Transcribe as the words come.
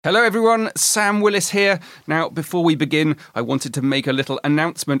Hello everyone, Sam Willis here. Now, before we begin, I wanted to make a little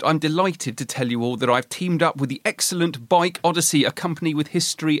announcement. I'm delighted to tell you all that I've teamed up with the excellent Bike Odyssey, a company with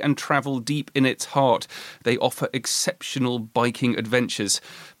history and travel deep in its heart. They offer exceptional biking adventures.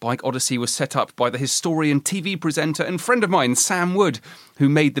 Bike Odyssey was set up by the historian, TV presenter and friend of mine, Sam Wood, who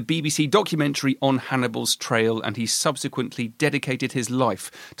made the BBC documentary on Hannibal's Trail, and he subsequently dedicated his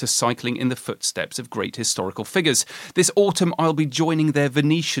life to cycling in the footsteps of great historical figures. This autumn, I'll be joining their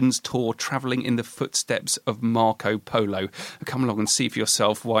Venetians tour, travelling in the footsteps of Marco Polo. Come along and see for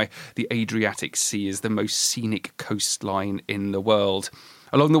yourself why the Adriatic Sea is the most scenic coastline in the world.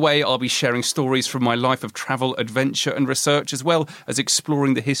 Along the way, I'll be sharing stories from my life of travel, adventure and research, as well as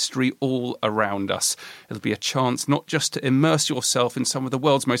exploring the history all around us. It'll be a chance not just to immerse yourself in some of the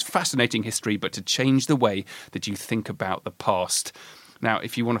world's most fascinating history, but to change the way that you think about the past. Now,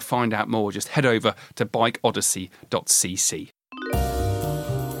 if you want to find out more, just head over to bikeodyssey.cc.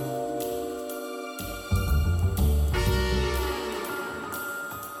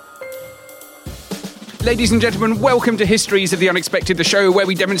 Ladies and gentlemen, welcome to Histories of the Unexpected, the show where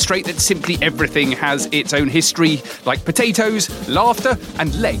we demonstrate that simply everything has its own history, like potatoes, laughter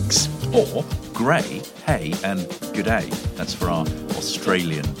and legs. Or grey, hay and good day. That's for our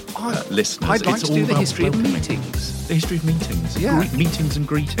Australian listeners. I'd like It's to do all the about history of welcoming. meetings. The history of meetings. Yeah. Meetings and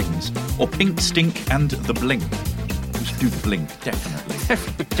greetings. Or pink, stink and the blink. We should do the blink, definitely.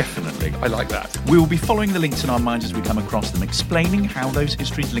 Definitely. I like that. We will be following the links in our minds as we come across them, explaining how those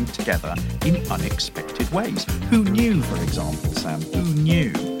histories link together in unexpected ways. Who knew, for example, Sam, who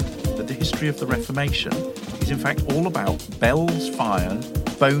knew that the history of the Reformation is in fact all about bells, fires,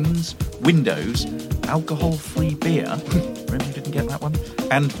 bones, windows, alcohol-free beer, remember you didn't get that one,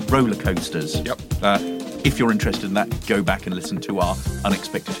 and roller coasters. Yep. If you're interested in that, go back and listen to our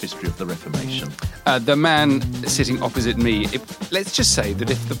unexpected history of the Reformation. The man sitting opposite me, let's just say that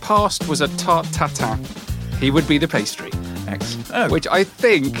if the past was a tart tatin, he would be the pastry. Excellent. Oh, Which I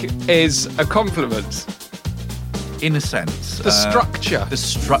think is a compliment. in a sense. The structure. The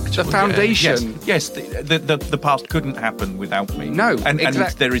structure. The foundation. Yes, the past couldn't happen without me. No, and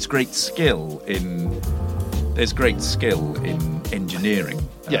exactly. there is great skill in... There's great skill in engineering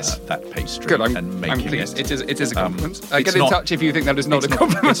Yes. that pastry. Good, I'm making pleased. it. It is a compliment. it's Get in not- touch if you think that is not a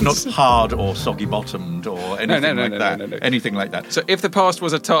compliment. It's not hard or soggy-bottomed or anything like that. No. Anything like that. So if the past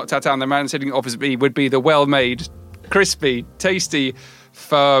was a tart tatin, the man sitting opposite me would be the well-made, crispy, tasty,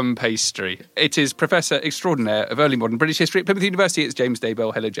 firm pastry. It is Professor Extraordinaire of Early Modern British History at Plymouth University. It's James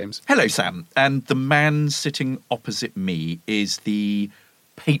Daybell. Hello, James. Hello, Sam. And the man sitting opposite me is the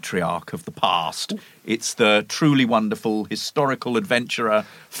patriarch of the past. It's the truly wonderful historical adventurer,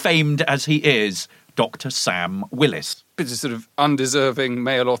 famed as he is, Dr. Sam Willis. It's a sort of undeserving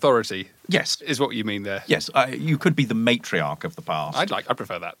male authority, Yes. is what you mean there. Yes, you could be the matriarch of the past. I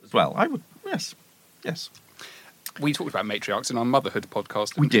prefer that. as well. I would, yes. We talked about matriarchs in our motherhood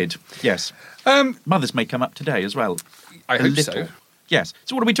podcast. We did, yes. Mothers may come up today as well. I A hope little. so. Yes.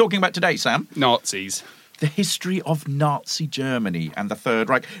 So what are we talking about today, Sam? Nazis. The history of Nazi Germany and the Third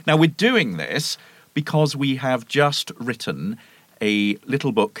Reich. Now, we're doing this because we have just written a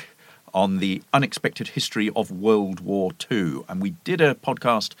little book on the unexpected history of World War II. And we did a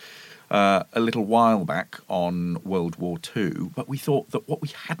podcast a little while back on World War II, but we thought that what we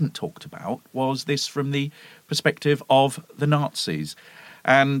hadn't talked about was this from the perspective of the Nazis.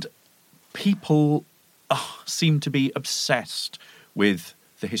 And people seem to be obsessed with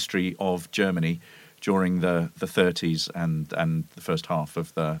the history of Germany during the 30s and the first half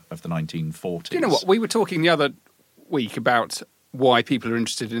of the 1940s. Do you know what? We were talking the other week about why people are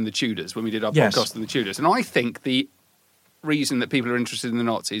interested in the Tudors when we did our Yes. podcast on the Tudors. And I think the reason that people are interested in the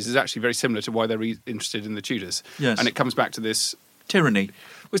Nazis is actually very similar to why they're interested in the Tudors. Yes. And it comes back to this... Tyranny.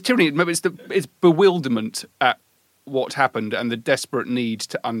 It's tyranny. It's bewilderment at what happened and the desperate need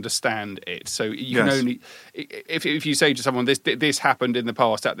to understand it. So you can Yes. only... If you say to someone, this happened in the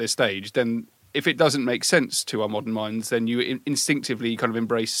past at this stage, then if it doesn't make sense to our modern minds, then you instinctively kind of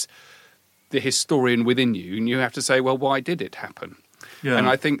embrace the historian within you, and you have to say, well, why did it happen? Yeah. And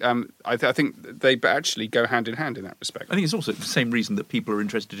I think I think they actually go hand in hand in that respect. I think it's also the same reason that people are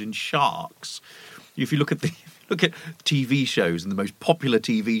interested in sharks. If you look at TV shows and the most popular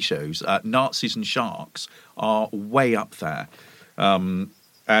TV shows, Nazis and sharks are way up there. And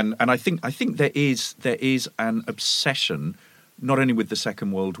I think there is an obsession not only with the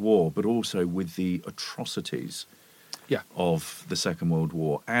Second World War but also with the atrocities of the Second World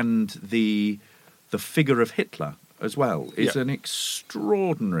War, and the figure of Hitler as well is an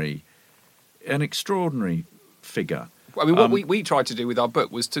extraordinary figure. I mean, what we tried to do with our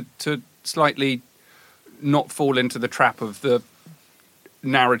book was to slightly not fall into the trap of the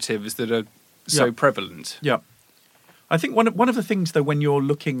narratives that are so Yeah. prevalent. Yeah. I think one of the things, though, when you're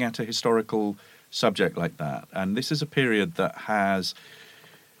looking at a historical subject like that, and this is a period that has,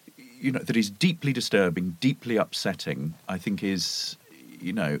 that is deeply disturbing, deeply upsetting, I think is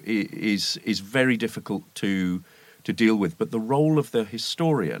very difficult to deal with. But the role of the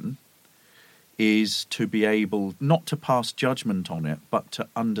historian is to be able not to pass judgment on it, but to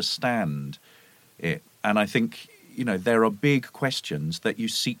understand it. And I think there are big questions that you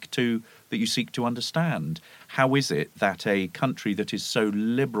seek to understand. How is it that a country that is so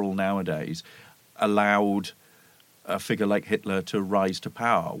liberal nowadays allowed a figure like Hitler to rise to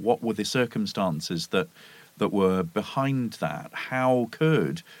power? What were the circumstances that were behind that? How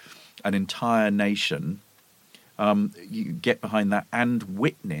could an entire nation you get behind that and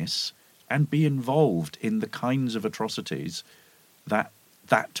witness and be involved in the kinds of atrocities that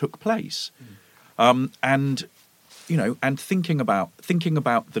took place? And thinking about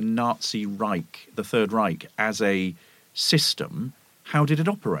the Nazi Reich, the Third Reich, as a system, how did it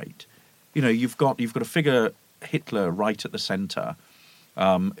operate? You've got a figure, Hitler, right at the centre.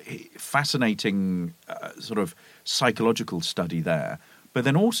 Fascinating sort of psychological study there, but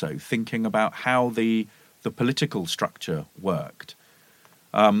then also thinking about how the political structure worked.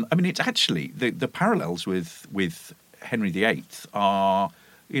 It's actually the parallels with Henry VIII are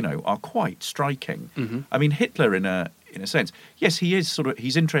quite striking. Mm-hmm. Hitler, in a sense, yes,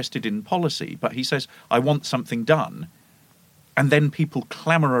 he's interested in policy, but he says, I want something done. And then people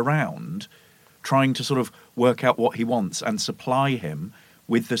clamour around trying to sort of work out what he wants and supply him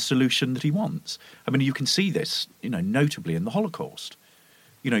with the solution that he wants. You can see this, notably in the Holocaust.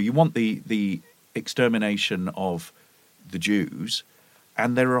 You want the extermination of the Jews,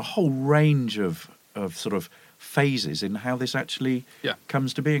 and there are a whole range of sort of phases in how this actually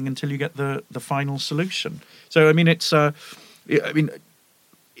comes to being until you get the final solution. So it's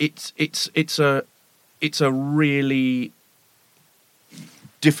a really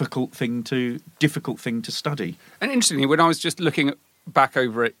difficult thing to study. And interestingly, when I was just looking back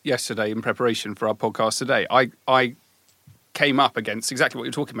over it yesterday in preparation for our podcast today, I came up against exactly what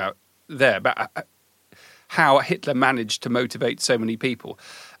you're talking about there, about how Hitler managed to motivate so many people.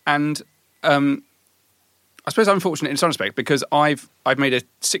 And I suppose I'm fortunate in some respect because I've made a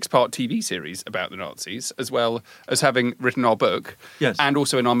 6-part TV series about the Nazis, as well as having written our book, yes, and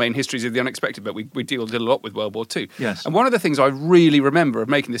also in our main Histories of the Unexpected, but we did a lot with World War II. Yes. And one of the things I really remember of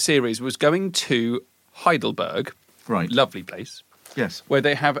making the series was going to Heidelberg, right, lovely place, yes, where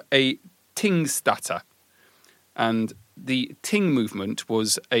they have a Tingstatter. And the Ting movement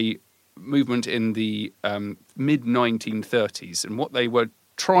was a movement in the mid-1930s, and what they were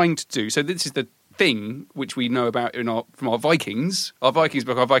trying to do, so this is the thing which we know about from our Vikings book,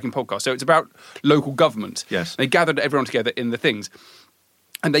 our Viking podcast. So it's about local government. Yes. They gathered everyone together in the things.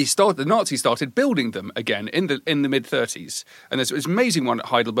 And the Nazis started building them again in the mid-30s. And there's this amazing one at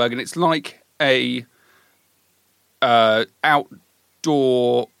Heidelberg, and it's like a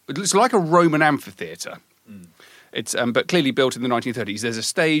outdoor, it's like a Roman amphitheatre. It's but clearly built in the 1930s. There's a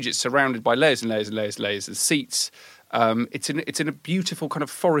stage. It's surrounded by layers and layers and layers and layers of seats. It's in a beautiful kind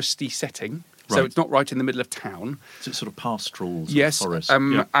of foresty setting. So right, it's not right in the middle of town. So it's sort of pastoral forest.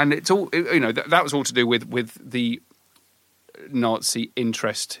 And it's all, that was all to do with the Nazi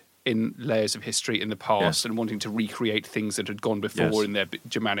interest in layers of history in the past, yes, and wanting to recreate things that had gone before, yes, in their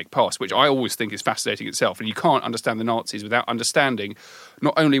Germanic past, which I always think is fascinating itself. And you can't understand the Nazis without understanding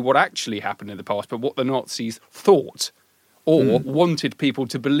not only what actually happened in the past, but what the Nazis thought or wanted people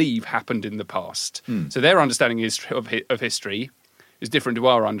to believe happened in the past. So their understanding of history is different to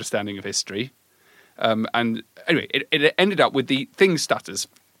our understanding of history. And anyway, it ended up with the Tingstatters.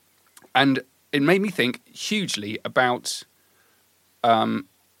 And it made me think hugely about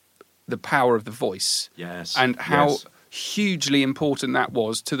the power of the voice. Yes. And how hugely important that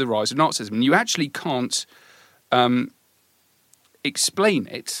was to the rise of Nazism. And you actually can't explain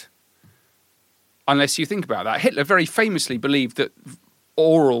it unless you think about that. Hitler very famously believed that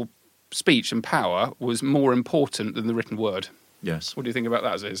oral speech and power was more important than the written word. Yes. What do you think about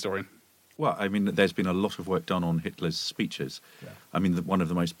that as a historian? Well, there's been a lot of work done on Hitler's speeches. Yeah. One of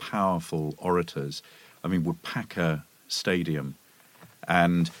the most powerful orators, would pack a stadium,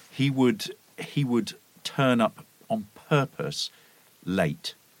 and he would turn up on purpose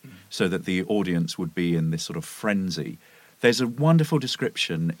late, so that the audience would be in this sort of frenzy. There's a wonderful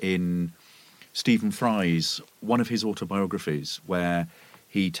description in Stephen Fry's, one of his autobiographies, where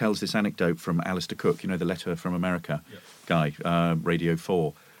he tells this anecdote from Alistair Cook, the Letter from America guy, Radio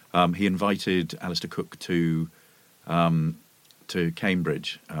 4. He invited Alistair Cook to to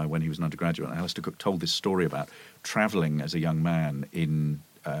Cambridge when he was an undergraduate. And Alistair Cooke told this story about travelling as a young man in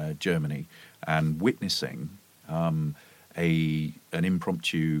Germany and witnessing an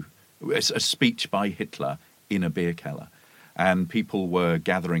impromptu a speech by Hitler in a beer cellar, and people were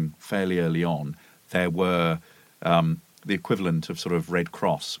gathering fairly early on. There were the equivalent of sort of Red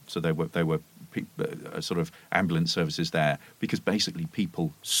Cross, so there were sort of ambulance services there, because basically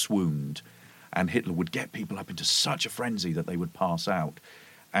people swooned, and Hitler would get people up into such a frenzy that they would pass out.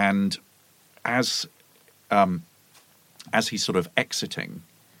 And as he's sort of exiting,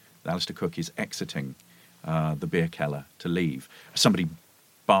 Alistair Cooke is exiting the beer cellar to leave, somebody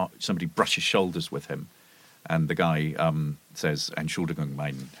brushes shoulders with him, and the guy says, "Entschuldigung,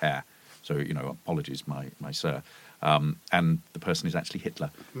 mein Herr," so, apologies, my sir. And the person is actually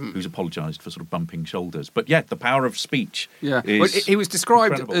Hitler, who's apologised for sort of bumping shoulders. But yet, the power of speech is he was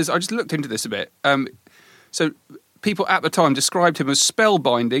described incredible. as, I just looked into this a bit, so people at the time described him as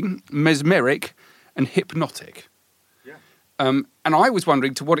spellbinding, mesmeric, and hypnotic. And I was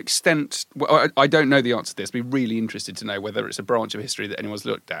wondering to what extent, well, I don't know the answer to this, I'd be really interested to know whether it's a branch of history that anyone's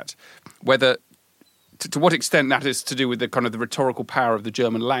looked at, whether, to what extent that is to do with the kind of the rhetorical power of the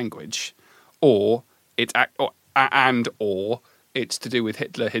German language, or it's to do with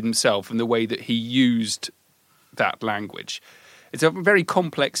Hitler himself and the way that he used that language. It's a very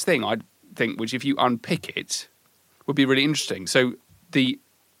complex thing, I think, which if you unpick it, would be really interesting. So the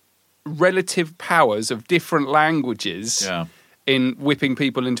relative powers of different languages in whipping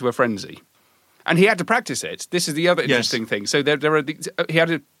people into a frenzy. And he had to practice it. This is the other interesting thing. So he had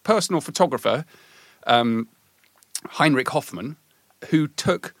a personal photographer, Heinrich Hoffmann, who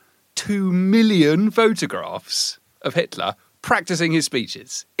took 2 million photographs of Hitler practicing his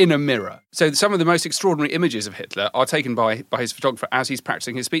speeches in a mirror. So some of the most extraordinary images of Hitler are taken by his photographer as he's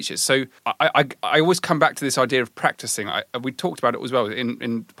practicing his speeches. So I always come back to this idea of practicing. We talked about it as well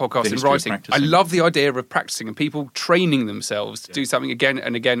in podcasts and writing. I love the idea of practicing and people training themselves to do something again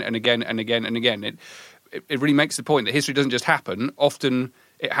and again and again and again and again. It really makes the point that history doesn't just happen. Often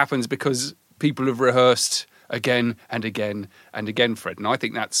it happens because people have rehearsed again and again and again, Fred. And I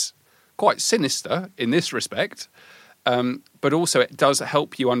think that's quite sinister in this respect. But also it does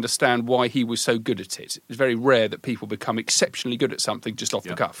help you understand why he was so good at it. It's very rare that people become exceptionally good at something just off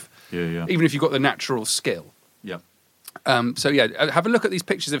the cuff. Even if you've got the natural skill. Have a look at these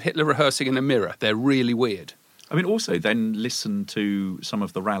pictures of Hitler rehearsing in a mirror. They're really weird. I mean, also then listen to some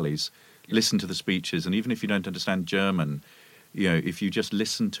of the rallies, listen to the speeches, and even if you don't understand German, if you just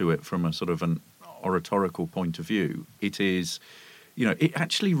listen to it from a sort of an oratorical point of view, it is... it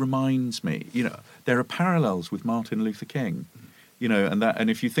actually reminds me, there are parallels with Martin Luther King, and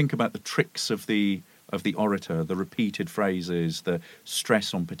if you think about the tricks of the orator, the repeated phrases, the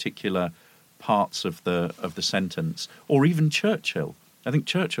stress on particular parts of the sentence, or even Churchill. I think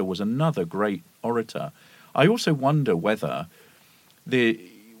Churchill was another great orator. I also wonder whether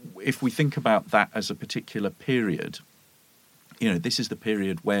if we think about that as a particular period, this is the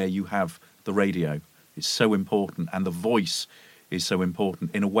period where you have the radio. It's so important, and the voice is so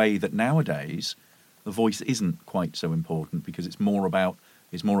important in a way that nowadays the voice isn't quite so important, because it's more about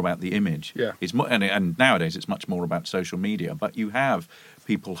the image. It's more, and nowadays it's much more about social media. But you have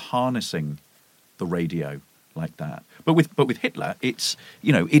people harnessing the radio like that. But with Hitler, it's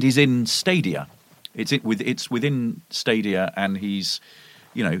it is in stadia. It's within stadia, and he's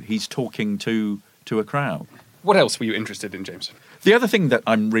talking to a crowd. What else were you interested in, James? The other thing that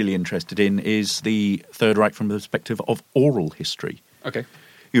I'm really interested in is the Third Reich from the perspective of oral history. Okay.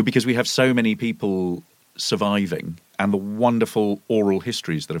 Because we have so many people surviving, and the wonderful oral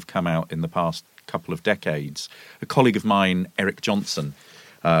histories that have come out in the past couple of decades. A colleague of mine, Eric Johnson,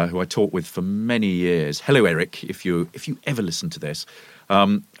 who I taught with for many years. Hello, Eric, if you ever listen to this,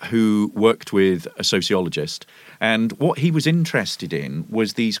 who worked with a sociologist. And what he was interested in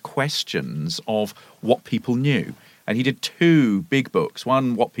was these questions of what people knew. And he did 2 big books.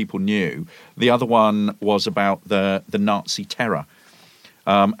 One, What People Knew. The other one was about the Nazi terror.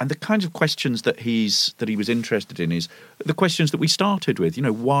 And the kinds of questions that he was interested in is the questions that we started with.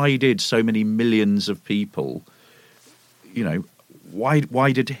 Why did so many millions of people,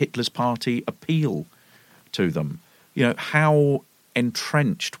 why did Hitler's party appeal to them? How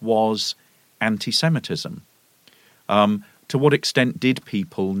entrenched was anti-Semitism? To what extent did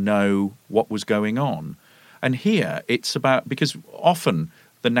people know what was going on? And here it's about, because often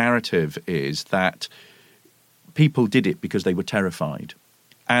the narrative is that people did it because they were terrified.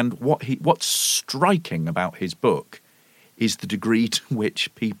 And what's striking about his book is the degree to which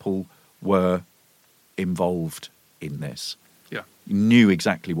people were involved in this. Knew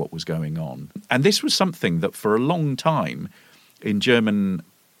exactly what was going on. And this was something that for a long time in German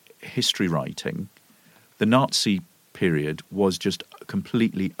history writing, the Nazi period was just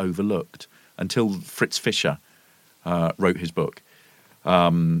completely overlooked until Fritz Fischer wrote his book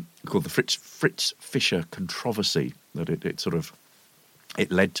called the Fritz Fischer controversy that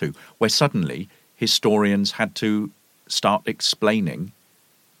it led to, where suddenly historians had to start explaining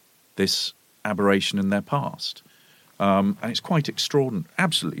this aberration in their past. And it's quite extraordinary,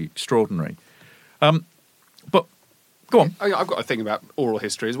 absolutely extraordinary. But go on. I've got a thing about oral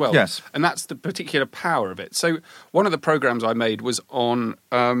history as well. Yes. And that's the particular power of it. So one of the programs I made was on...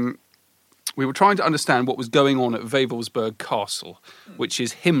 we were trying to understand what was going on at Wewelsburg Castle, which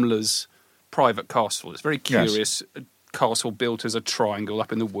is Himmler's private castle. It's a very curious castle built as a triangle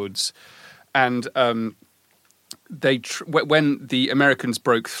up in the woods. And when the Americans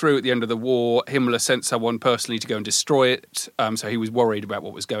broke through at the end of the war, Himmler sent someone personally to go and destroy it. So he was worried about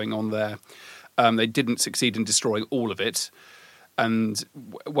what was going on there. They didn't succeed in destroying all of it. And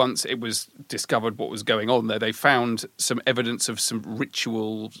once it was discovered what was going on there, they found some evidence of some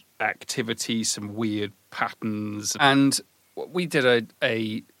ritual activity, some weird patterns. And we did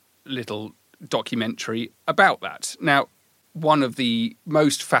a little documentary about that. Now, one of the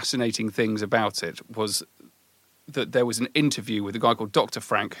most fascinating things about it was that there was an interview with a guy called Dr.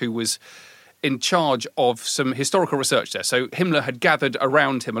 Frank, who was in charge of some historical research there. So Himmler had gathered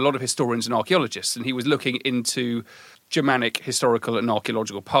around him a lot of historians and archaeologists, and he was looking into Germanic historical and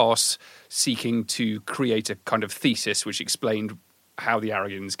archaeological past, seeking to create a kind of thesis which explained how the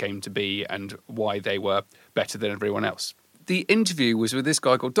Aryans came to be and why they were better than everyone else. The interview was with this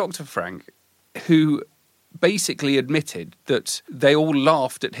guy called Dr. Frank, who basically admitted that they all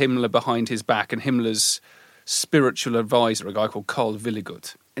laughed at Himmler behind his back and Himmler's spiritual advisor, a guy called Karl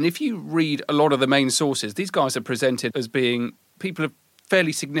Willigut. And if you read a lot of the main sources, these guys are presented as being people of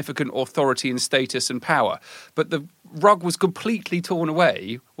fairly significant authority and status and power. But the rug was completely torn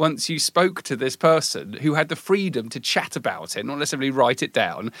away once you spoke to this person who had the freedom to chat about it, not necessarily write it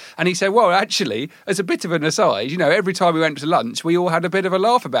down. And he said, well, actually, as a bit of an aside, every time we went to lunch, we all had a bit of a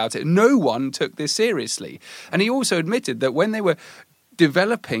laugh about it. No one took this seriously. And he also admitted that when they were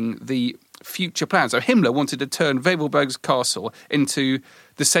developing the future plans, so Himmler wanted to turn Wewelsburg Castle into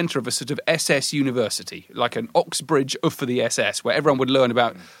the centre of a sort of SS university, like an Oxbridge for the SS, where everyone would learn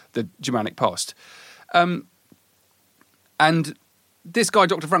about the Germanic past. And this guy,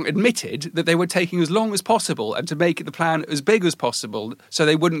 Dr. Frank, admitted that they were taking as long as possible and to make the plan as big as possible so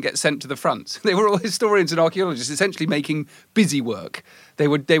they wouldn't get sent to the front. They were all historians and archaeologists, essentially making busy work. They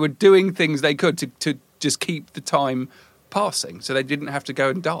were doing things they could to just keep the time passing so they didn't have to go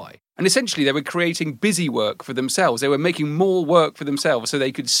and die. And essentially they were creating busy work for themselves. They were making more work for themselves so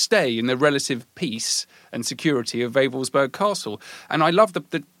they could stay in the relative peace and security of Wewelsburg Castle. And I love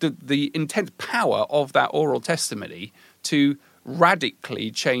the intense power of that oral testimony to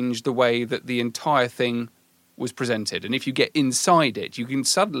radically change the way that the entire thing was presented. And if you get inside it, you can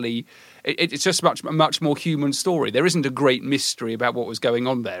suddenly... It's just a much more human story. There isn't a great mystery about what was going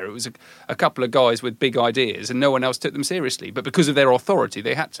on there. It was a couple of guys with big ideas and no one else took them seriously. But because of their authority,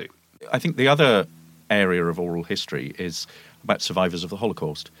 they had to. I think the other area of oral history is about survivors of the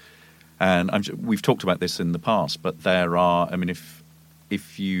Holocaust. And we've talked about this in the past, but there are... I mean,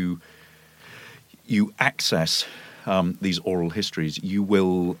 if you access these oral histories, you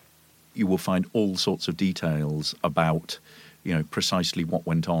will find all sorts of details about, precisely what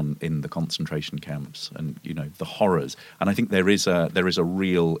went on in the concentration camps and, the horrors. And I think there is a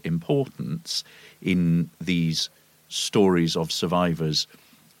real importance in these stories of survivors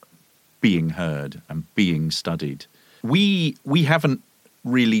being heard and being studied. We haven't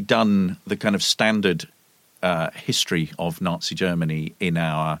really done the kind of standard history of Nazi Germany in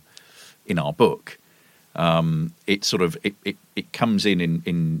our book. It comes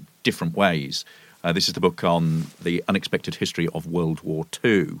in different ways. This is the book on the unexpected history of World War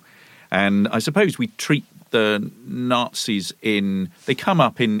II. And I suppose we treat the Nazis they come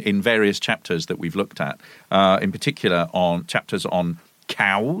up in various chapters that we've looked at, in particular on chapters on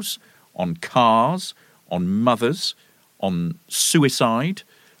cows, on cars, on mothers, on suicide,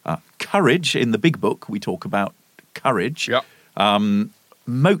 courage. In the big book, we talk about courage. Yep.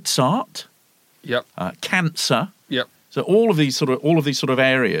 Mozart. Yep. Cancer. Yep. So all of these sort of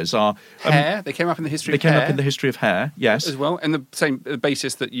areas are hair. They came up in the history. They came up in the history of hair. Yes, as well, and the same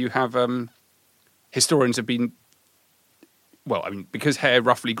basis that you have historians have been. Well, I mean, because hair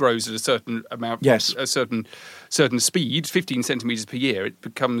roughly grows at a certain amount, yes, a certain speed, 15 centimetres per year, it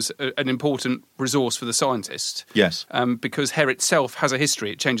becomes an important resource for the scientist. Yes. Because hair itself has a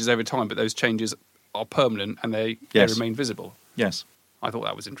history; it changes over time, but those changes are permanent and they remain visible. Yes. I thought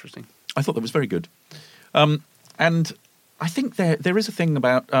that was interesting. I thought that was very good. And I think there is a thing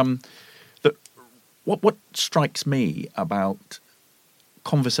about that. What strikes me about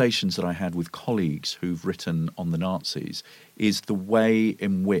conversations that I had with colleagues who've written on the Nazis is the way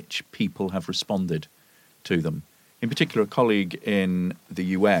in which people have responded to them. In particular, a colleague in the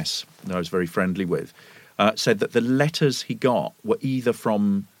US that I was very friendly with said that the letters he got were either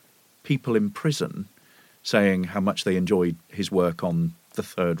from people in prison saying how much they enjoyed his work on the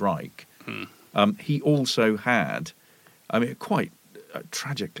Third Reich. He also had, quite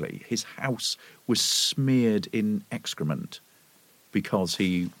tragically, his house was smeared in excrement because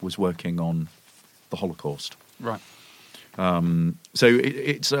he was working on the Holocaust. Right. So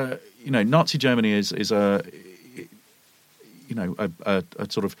it's Nazi Germany is a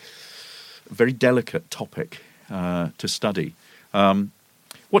sort of very delicate topic to study.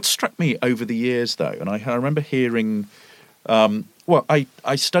 What struck me over the years, though, and I remember hearing,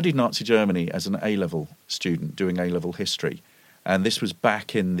 I studied Nazi Germany as an A-level student doing A-level history, and this was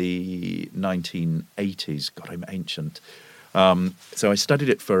back in the 1980s. God, I'm ancient. So I studied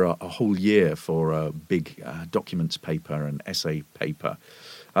it for a whole year for a big documents paper and essay paper.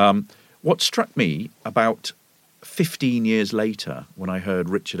 What struck me about 15 years later, when I heard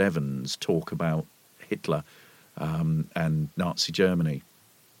Richard Evans talk about Hitler and Nazi Germany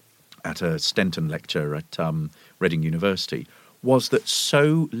at a Stenton lecture at Reading University, was that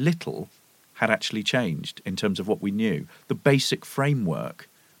so little had actually changed in terms of what we knew. The basic framework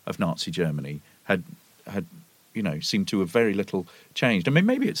of Nazi Germany had seemed to have very little changed. I mean,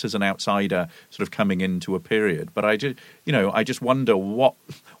 maybe it's as an outsider sort of coming into a period, but I just wonder what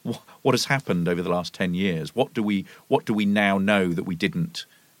has happened over the last 10 years. What do we now know that we didn't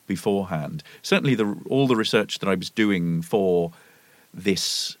beforehand? Certainly, all the research that I was doing for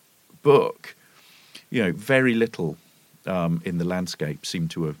this book, very little in the landscape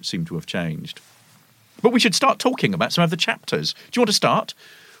seemed to have changed. But we should start talking about some of the chapters. Do you want to start?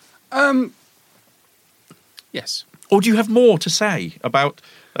 Yes. Or do you have more to say about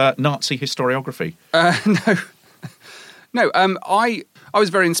Nazi historiography? No. I was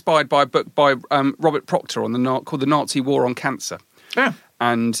very inspired by a book by Robert Proctor called The Nazi War on Cancer. Yeah.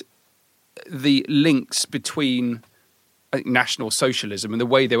 And the links between National Socialism and the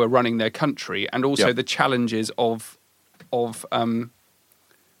way they were running their country, and also the challenges of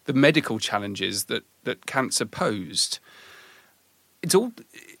the medical challenges that cancer posed. It's all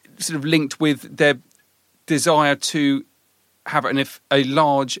sort of linked with their desire to have a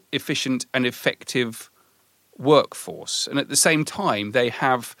large, efficient and effective workforce. And at the same time, they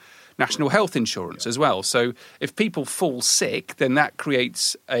have national health insurance as well. So if people fall sick, then that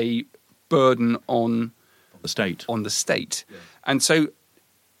creates a burden on the state. Yeah. And so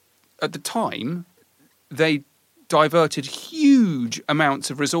at the time, they diverted huge amounts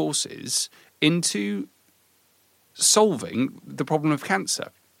of resources into solving the problem of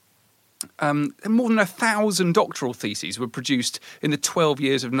cancer. More than 1,000 doctoral theses were produced in the 12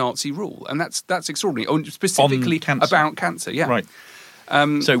 years of Nazi rule, and that's extraordinary. Specifically about cancer, yeah. Right.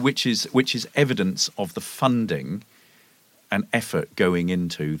 So, which is evidence of the funding and effort going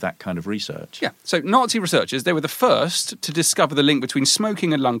into that kind of research. Yeah. So, Nazi researchers, they were the first to discover the link between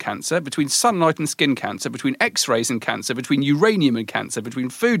smoking and lung cancer, between sunlight and skin cancer, between X-rays and cancer, between uranium and cancer, between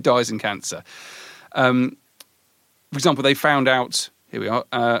food dyes and cancer. For example, they found out. Here we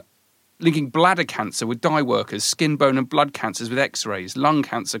are. Linking bladder cancer with dye workers, skin, bone and blood cancers with X-rays, lung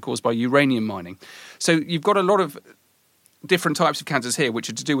cancer caused by uranium mining. So you've got a lot of different types of cancers here, which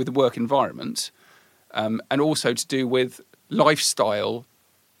are to do with the work environment and also to do with lifestyle,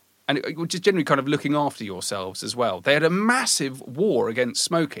 and which is generally kind of looking after yourselves as well. They had a massive war against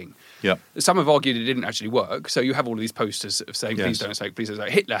smoking. Yeah. Some have argued it didn't actually work. So you have all of these posters of saying, please don't smoke, please don't smoke.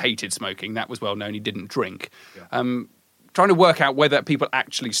 Hitler hated smoking. That was well known. He didn't drink. Yeah. Trying to work out whether people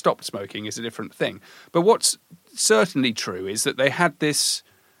actually stopped smoking is a different thing. But what's certainly true is that they had this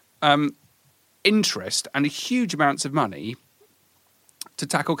interest and huge amounts of money to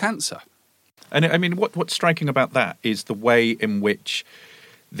tackle cancer. And I mean, what's striking about that is the way in which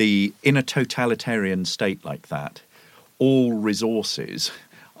in a totalitarian state like that, all resources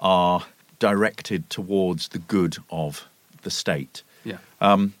are directed towards the good of the state. Yeah.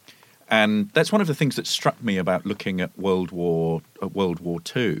 And that's one of the things that struck me about looking at World War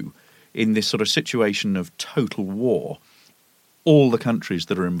II. In this sort of situation of total war, all the countries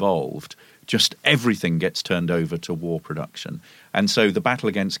that are involved, just everything gets turned over to war production. And so the battle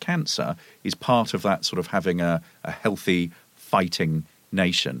against cancer is part of that sort of having a healthy, fighting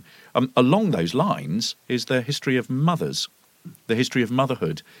nation. Along those lines is the history of mothers, the history of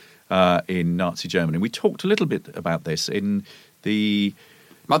motherhood in Nazi Germany. We talked a little bit about this in the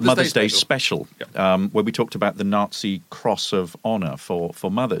Mother's Day special, Yep. where we talked about the Nazi Cross of Honor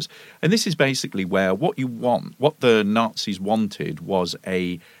for mothers. And this is basically where what the Nazis wanted was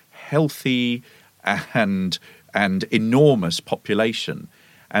a healthy and enormous population.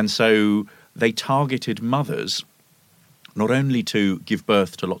 And so they targeted mothers not only to give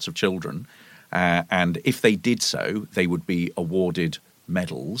birth to lots of children, and if they did so, they would be awarded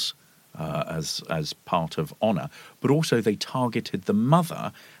medals as part of honour, but also they targeted the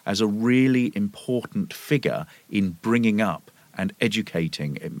mother as a really important figure in bringing up and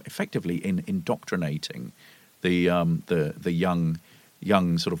educating, effectively in indoctrinating the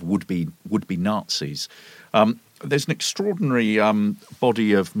young sort of would-be Nazis. There's an extraordinary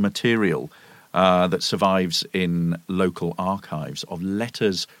body of material that survives in local archives of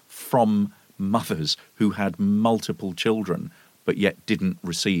letters from mothers who had multiple children but yet didn't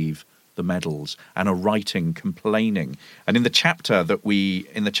receive the medals, and are writing, complaining. And in the chapter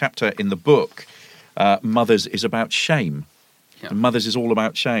in the book, Mothers is about shame. Yeah. And Mothers is all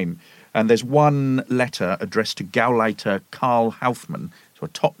about shame. And there's one letter addressed to Gauleiter Karl Hauptmann, to a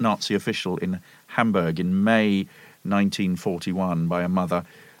top Nazi official in Hamburg in May 1941, by a mother,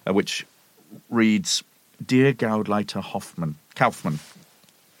 which reads, "Dear Gauleiter Kaufmann,"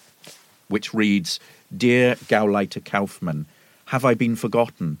 which reads, "Dear Gauleiter Kaufmann, have I been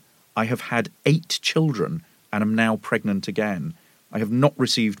forgotten? I have had 8 children and am now pregnant again. I have not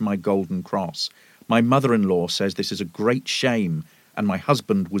received my Golden Cross. My mother-in-law says this is a great shame, and my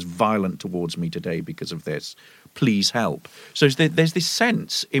husband was violent towards me today because of this. Please help." So there's this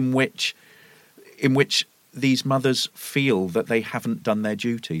sense in which these mothers feel that they haven't done their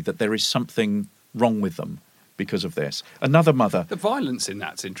duty, that there is something wrong with them because of this. Another mother... The violence in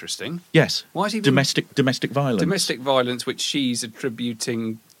that's interesting. Yes. Why is he domestic violence. Domestic violence, which she's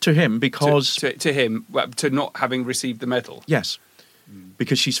attributing... To him, because... To him, to not having received the medal. Yes.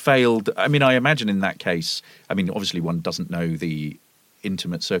 Because she's failed... I mean, I imagine in that case... I mean, obviously one doesn't know the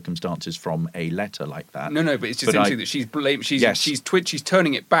intimate circumstances from a letter like that. No, but it's just interesting that she's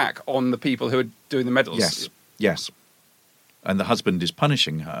turning it back on the people who are doing the medals. Yes. And the husband is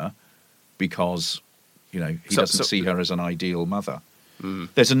punishing her because... he doesn't see her as an ideal mother.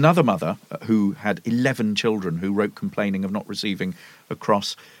 There's another mother who had 11 children who wrote complaining of not receiving a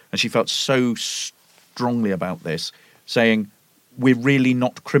cross, and she felt so strongly about this, saying, "We're really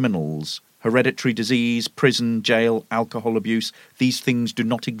not criminals. Hereditary disease, prison, jail, alcohol abuse, these things do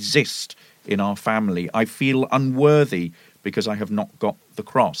not exist in our family. I feel unworthy because I have not got the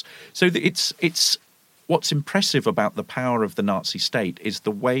cross." So it's what's impressive about the power of the Nazi state is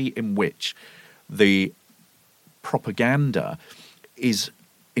the way in which the propaganda is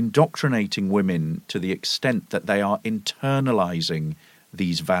indoctrinating women to the extent that they are internalizing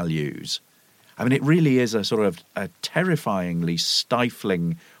these values. I mean, it really is a sort of a terrifyingly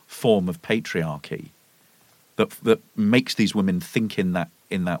stifling form of patriarchy that makes these women think in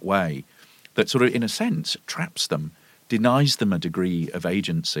that way, that sort of, in a sense, traps them, denies them a degree of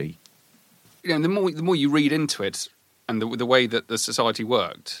agency. The more you read into it, and the way that the society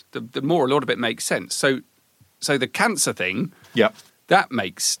worked, the more a lot of it makes sense. So the cancer thing, that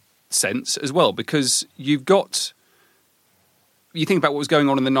makes sense as well, because you think about what was going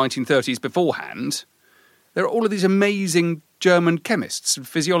on in the 1930s beforehand. There are all of these amazing German chemists and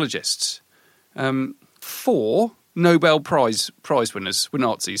physiologists. 4 Nobel Prize winners were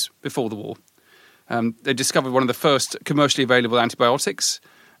Nazis before the war. They discovered one of the first commercially available antibiotics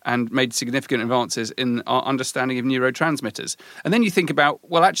and made significant advances in our understanding of neurotransmitters. And then you think about,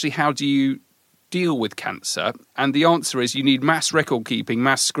 well, actually, how do you deal with cancer? And the answer is you need mass record keeping,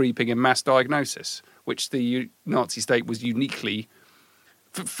 mass scraping, and mass diagnosis, which the Nazi state was uniquely,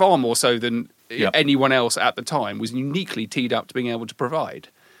 far more so than anyone else at the time, was uniquely teed up to being able to provide.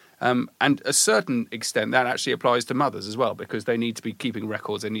 And a certain extent that actually applies to mothers as well, because they need to be keeping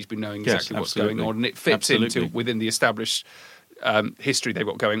records, they need to be knowing exactly what's going on, and it fits into within the established history they've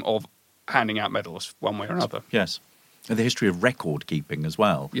got going of handing out medals one way or another. Yes. And the history of record keeping as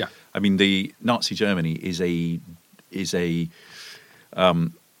well. Yeah. I mean, the Nazi Germany is a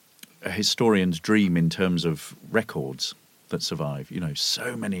historian's dream in terms of records that survive.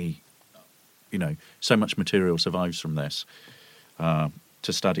 So much material survives from this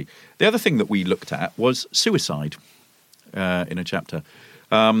to study. The other thing that we looked at was suicide in a chapter.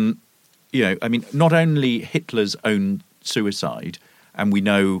 Not only Hitler's own suicide, and we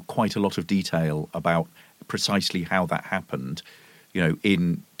know quite a lot of detail about precisely how that happened. He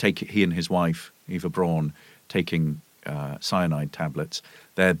and his wife Eva Braun taking cyanide tablets.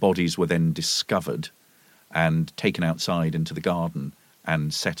 Their bodies were then discovered and taken outside into the garden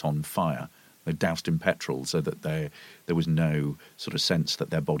and set on fire They're doused in petrol so that there was no sort of sense that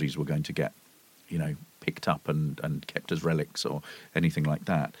their bodies were going to get, picked up and kept as relics or anything like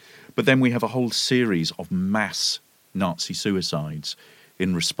that. But then we have a whole series of mass Nazi suicides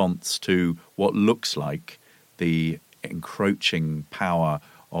in response to what looks like the encroaching power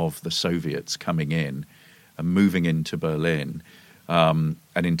of the Soviets coming in and moving into Berlin and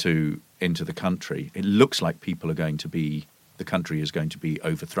into the country. It looks like the country is going to be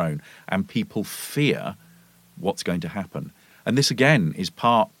overthrown, and people fear what's going to happen. And this again is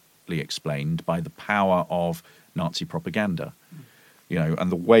partly explained by the power of Nazi propaganda,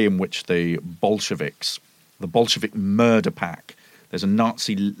 and the way in which the Bolshevik murder pack. There's a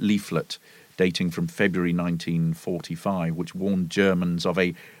Nazi leaflet dating from February 1945, which warned Germans of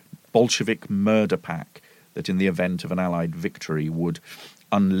a Bolshevik murder pack that in the event of an Allied victory would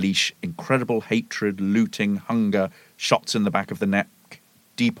unleash incredible hatred, looting, hunger, shots in the back of the neck,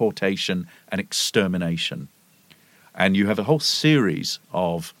 deportation, and extermination. And you have a whole series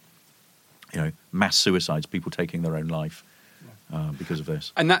of, mass suicides, people taking their own life because of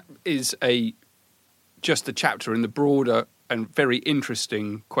this. And that is just a chapter in the broader and very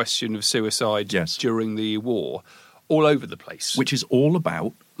interesting question of suicide during the war, all over the place. Which is all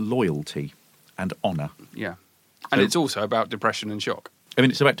about loyalty and honour. Yeah. And it's also about depression and shock. I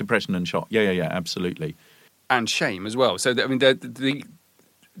mean, it's about depression and shock. Yeah, absolutely. And shame as well. So,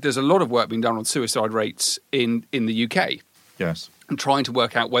 there's a lot of work being done on suicide rates in the UK. Yes. And trying to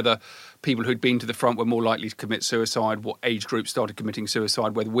work out whether people who'd been to the front were more likely to commit suicide, what age groups started committing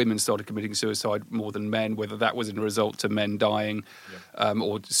suicide, whether women started committing suicide more than men, whether that was in a result to men dying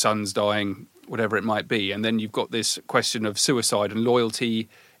or sons dying, whatever it might be. And then you've got this question of suicide and loyalty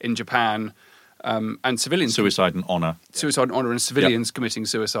in Japan and civilians. Suicide and honour. Suicide and honour and civilians committing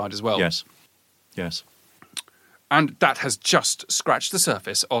suicide as well. Yes. And that has just scratched the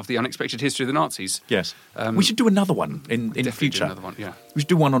surface of the unexpected history of the Nazis. Yes. We should do another one in the future. Do another one, yeah. We should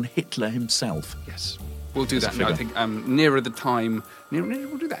do one on Hitler himself. Yes. We'll do that. No, I think nearer the time,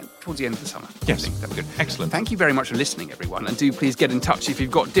 we'll do that towards the end of the summer. Yes. I think that'd be good. Excellent. Thank you very much for listening, everyone. And do please get in touch if you've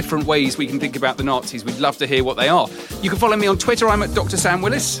got different ways we can think about the Nazis. We'd love to hear what they are. You can follow me on Twitter. I'm at Dr. Sam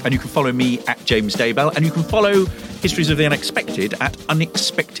Willis. And you can follow me at James Daybell. And you can follow Histories of the Unexpected at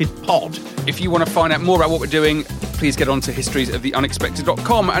Unexpected Pod. If you want to find out more about what we're doing, please get on to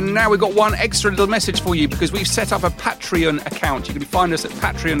historiesoftheunexpected.com. And now we've got one extra little message for you because we've set up a Patreon account. You can find us at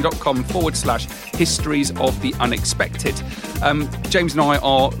patreon.com/Histories of the Unexpected. James and I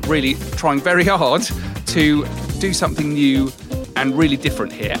are really trying very hard to do something new and really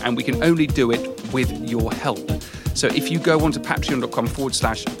different here, and we can only do it with your help. So if you go onto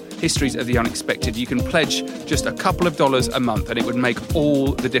patreon.com/Histories of the Unexpected, you can pledge just a couple of dollars a month and it would make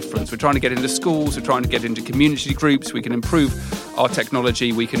all the difference. We're trying to get into schools, we're trying to get into community groups, we can improve our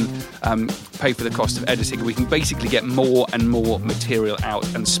technology, we can pay for the cost of editing, we can basically get more and more material out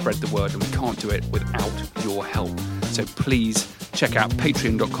and spread the word, and we can't do it without your help. So please check out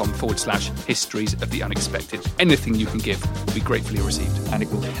patreon.com/Histories of the Unexpected. Anything you can give will be gratefully received. And it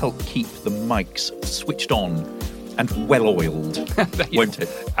will help keep the mics switched on and well-oiled, won't it?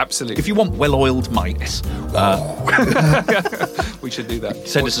 Absolutely. If you want well-oiled mics, we should do that.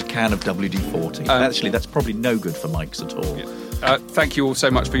 Send us a can of WD-40. Actually, that's probably no good for mics at all. Yeah. Thank you all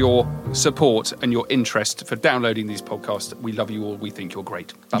so much for your support and your interest for downloading these podcasts. We love you all. We think you're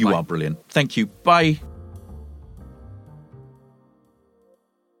great. Bye-bye. You are brilliant. Thank you. Bye.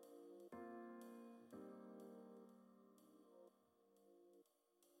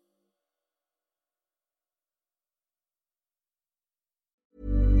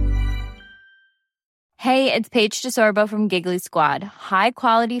 Hey, it's Paige DeSorbo from Giggly Squad. High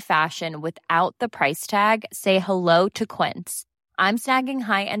quality fashion without the price tag. Say hello to Quince. I'm snagging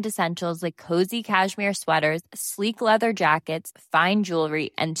high-end essentials like cozy cashmere sweaters, sleek leather jackets, fine jewelry,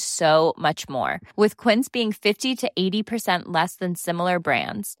 and so much more. With Quince being 50 to 80% less than similar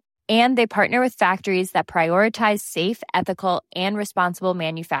brands. And they partner with factories that prioritize safe, ethical, and responsible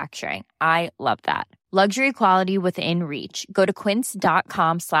manufacturing. I love that. Luxury quality within reach. Go to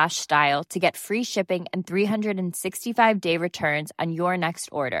quince.com/style to get free shipping and 365-day returns on your next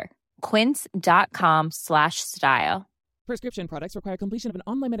order. Quince.com/style. Prescription products require completion of an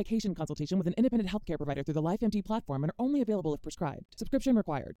online medication consultation with an independent healthcare provider through the LifeMD platform and are only available if prescribed. Subscription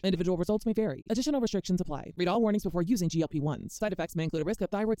required. Individual results may vary. Additional restrictions apply. Read all warnings before using GLP-1s. Side effects may include a risk of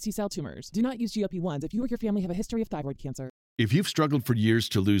thyroid C-cell tumors. Do not use GLP-1s if you or your family have a history of thyroid cancer. If you've struggled for years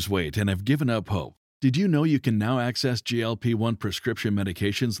to lose weight and have given up hope, did you know you can now access GLP-1 prescription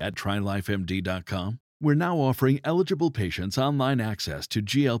medications at TryLifeMD.com? We're now offering eligible patients online access to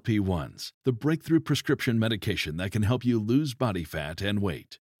GLP-1s, the breakthrough prescription medication that can help you lose body fat and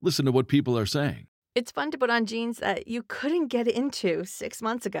weight. Listen to what people are saying. It's fun to put on jeans that you couldn't get into 6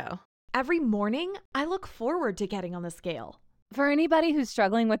 months ago. Every morning, I look forward to getting on the scale. For anybody who's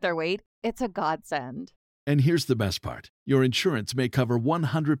struggling with their weight, it's a godsend. And here's the best part. Your insurance may cover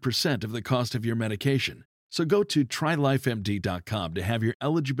 100% of the cost of your medication. So go to TryLifeMD.com to have your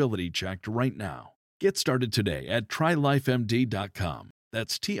eligibility checked right now. Get started today at TryLifeMD.com.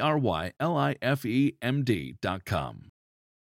 That's TryLifeMD.com.